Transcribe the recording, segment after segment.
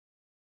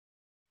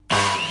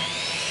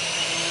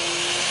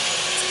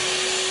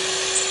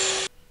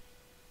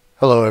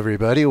Hello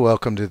everybody,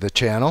 welcome to the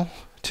channel.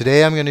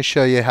 Today I'm going to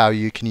show you how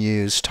you can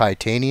use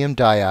titanium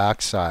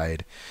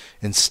dioxide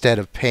instead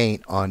of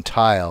paint on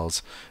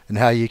tiles and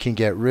how you can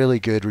get really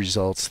good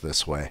results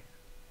this way.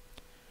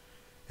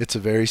 It's a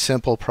very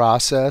simple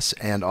process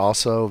and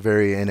also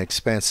very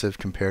inexpensive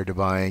compared to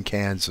buying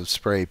cans of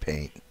spray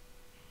paint.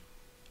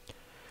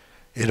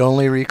 It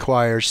only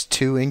requires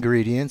two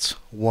ingredients.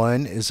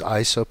 One is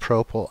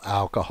isopropyl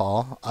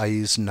alcohol. I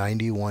use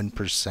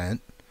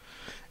 91%.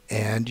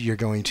 And you're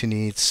going to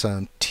need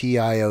some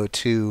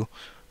TiO2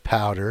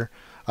 powder.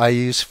 I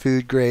use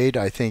food grade.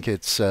 I think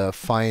it's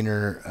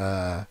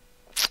finer,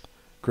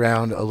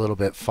 ground a little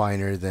bit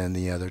finer than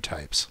the other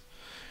types.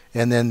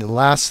 And then the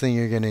last thing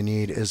you're going to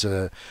need is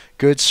a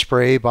good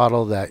spray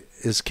bottle that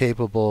is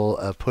capable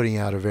of putting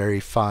out a very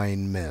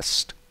fine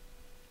mist.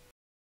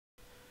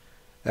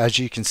 As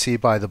you can see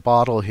by the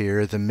bottle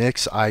here, the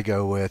mix I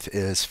go with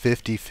is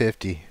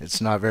 50-50. It's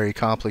not very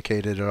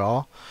complicated at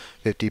all.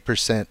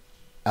 50%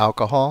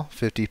 alcohol,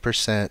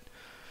 50%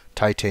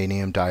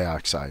 titanium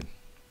dioxide.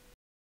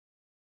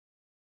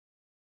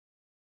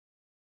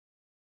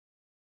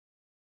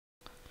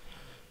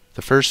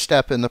 The first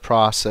step in the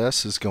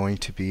process is going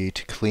to be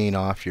to clean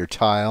off your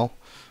tile.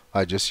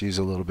 I just use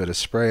a little bit of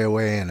spray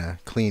away and a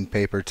clean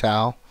paper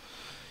towel.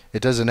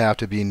 It doesn't have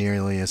to be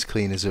nearly as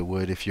clean as it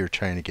would if you're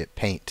trying to get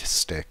paint to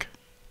stick.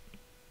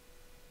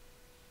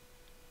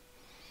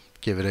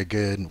 Give it a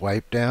good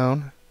wipe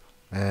down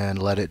and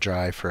let it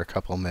dry for a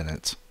couple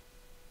minutes.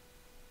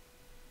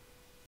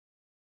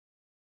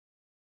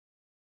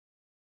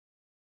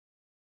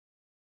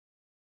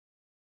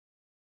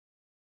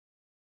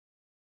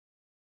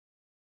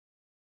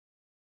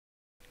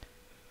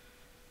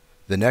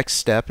 The next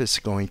step is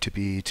going to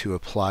be to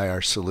apply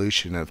our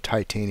solution of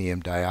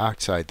titanium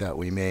dioxide that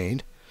we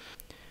made.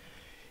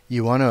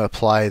 You want to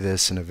apply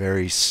this in a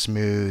very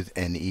smooth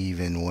and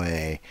even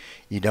way.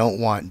 You don't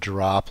want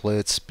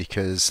droplets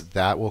because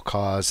that will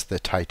cause the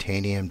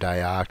titanium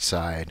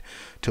dioxide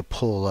to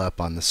pull up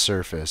on the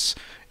surface,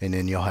 and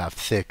then you'll have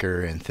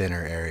thicker and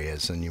thinner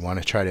areas, and you want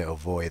to try to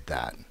avoid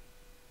that.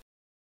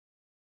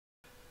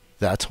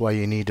 That's why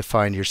you need to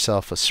find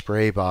yourself a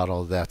spray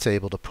bottle that's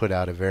able to put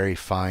out a very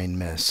fine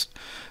mist.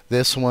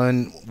 This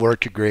one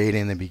worked great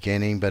in the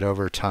beginning, but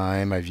over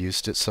time I've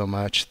used it so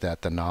much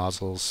that the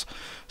nozzle's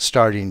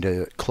starting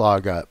to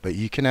clog up. But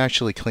you can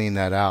actually clean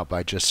that out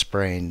by just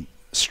spraying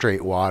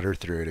straight water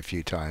through it a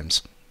few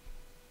times.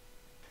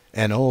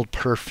 An old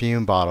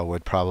perfume bottle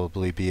would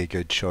probably be a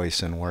good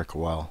choice and work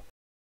well.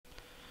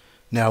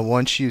 Now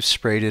once you've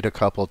sprayed it a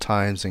couple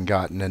times and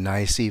gotten a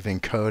nice even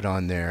coat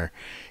on there,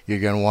 you're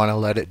going to want to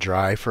let it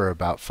dry for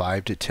about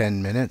 5 to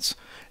 10 minutes,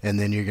 and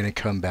then you're going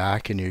to come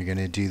back and you're going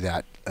to do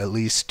that at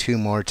least 2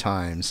 more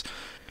times.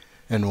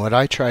 And what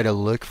I try to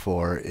look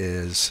for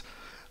is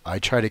I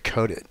try to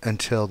coat it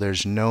until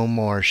there's no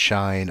more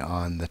shine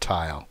on the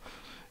tile.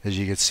 As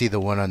you can see, the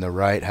one on the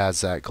right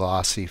has that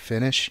glossy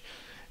finish,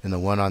 and the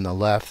one on the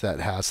left that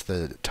has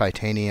the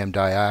titanium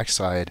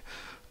dioxide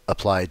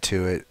applied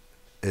to it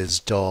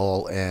is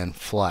dull and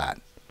flat,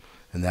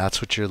 and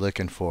that's what you're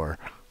looking for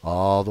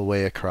all the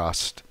way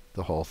across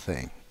the whole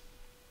thing.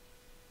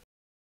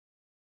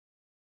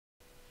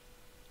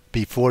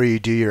 Before you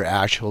do your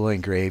actual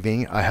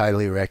engraving, I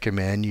highly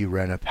recommend you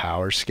run a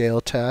power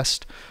scale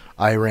test.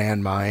 I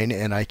ran mine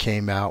and I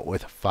came out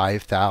with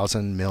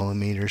 5,000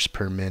 millimeters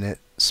per minute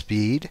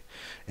speed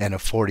and a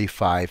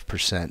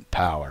 45%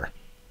 power.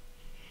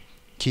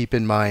 Keep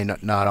in mind,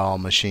 not all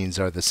machines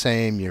are the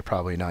same. You're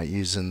probably not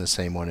using the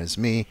same one as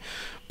me,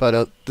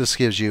 but this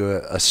gives you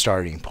a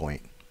starting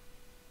point.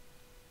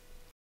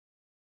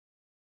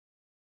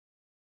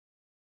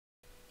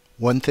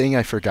 One thing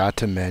I forgot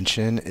to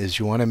mention is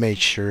you want to make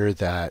sure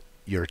that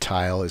your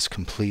tile is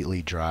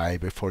completely dry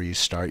before you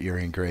start your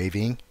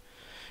engraving.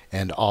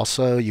 And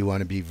also you want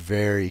to be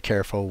very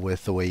careful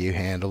with the way you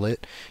handle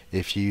it.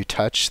 If you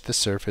touch the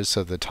surface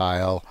of the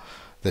tile,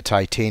 the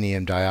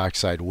titanium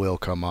dioxide will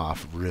come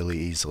off really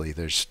easily.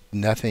 There's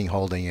nothing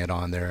holding it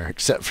on there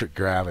except for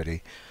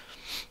gravity.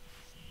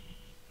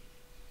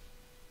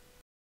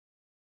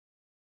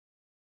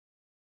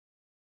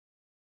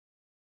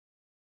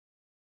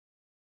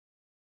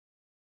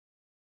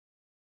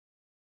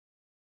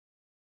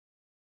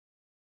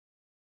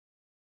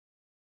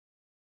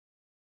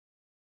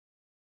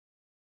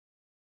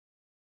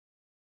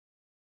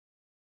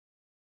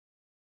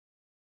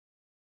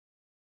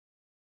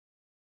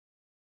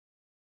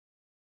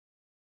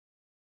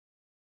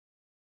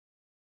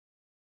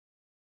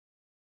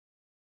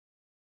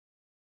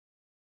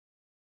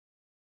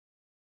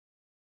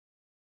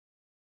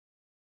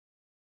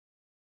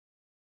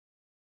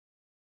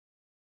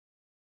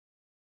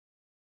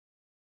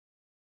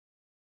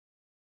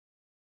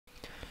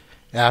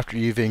 After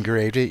you've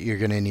engraved it, you're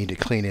going to need to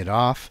clean it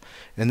off,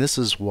 and this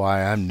is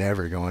why I'm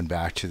never going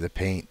back to the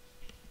paint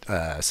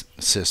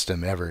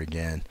system ever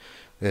again.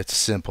 It's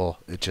simple.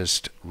 It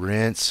just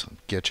rinse,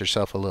 get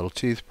yourself a little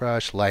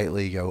toothbrush,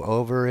 lightly go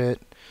over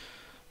it.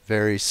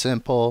 Very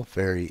simple,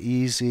 very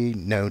easy,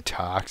 no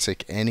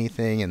toxic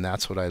anything, and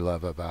that's what I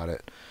love about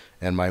it.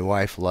 and my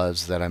wife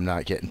loves that I'm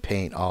not getting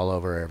paint all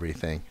over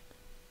everything.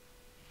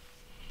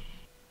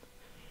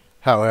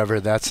 However,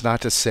 that's not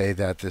to say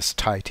that this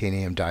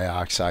titanium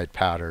dioxide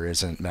powder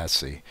isn't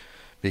messy,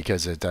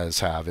 because it does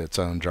have its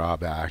own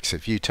drawbacks.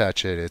 If you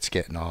touch it, it's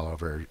getting all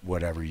over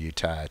whatever you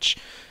touch.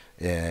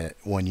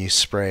 When you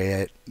spray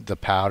it, the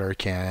powder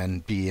can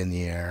be in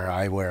the air.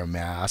 I wear a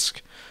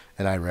mask,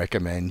 and I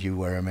recommend you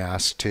wear a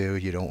mask too.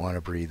 You don't want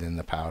to breathe in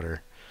the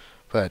powder.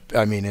 But,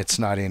 I mean, it's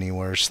not any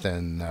worse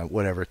than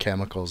whatever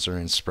chemicals are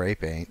in spray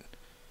paint.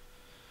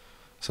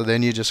 So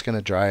then you're just going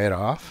to dry it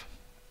off,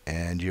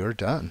 and you're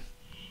done.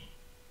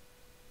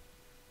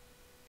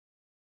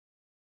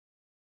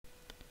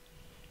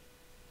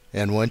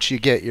 And once you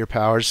get your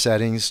power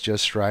settings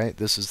just right,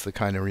 this is the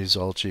kind of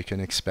results you can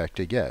expect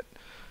to get.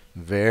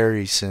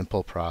 Very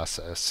simple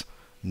process.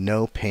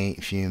 No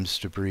paint fumes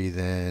to breathe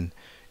in.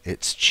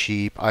 It's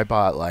cheap. I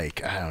bought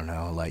like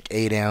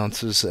 8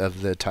 ounces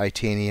of the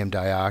titanium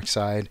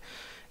dioxide,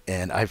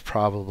 and I've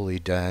probably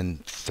done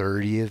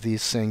 30 of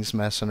these things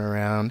messing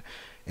around,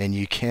 and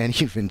you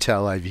can't even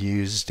tell I've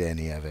used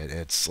any of it.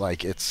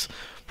 It's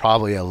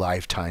probably a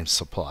lifetime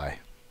supply.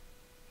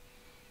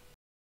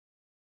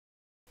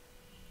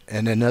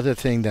 And another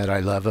thing that I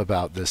love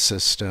about this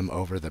system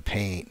over the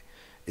paint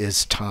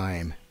is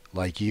time.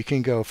 Like, you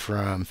can go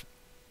from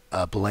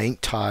a blank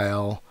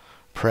tile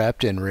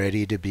prepped and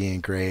ready to be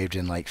engraved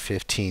in like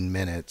 15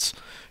 minutes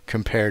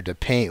compared to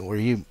paint where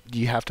you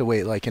have to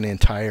wait like an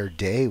entire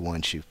day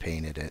once you've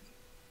painted it.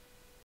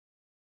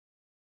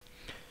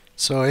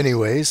 So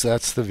anyways,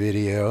 that's the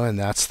video, and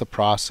that's the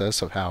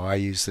process of how I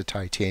use the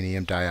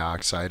titanium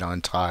dioxide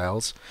on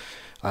tiles.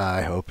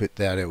 I hope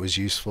that it was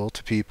useful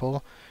to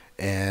people.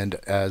 And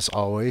as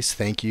always,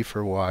 thank you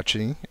for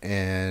watching,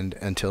 and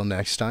until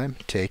next time,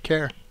 take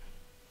care.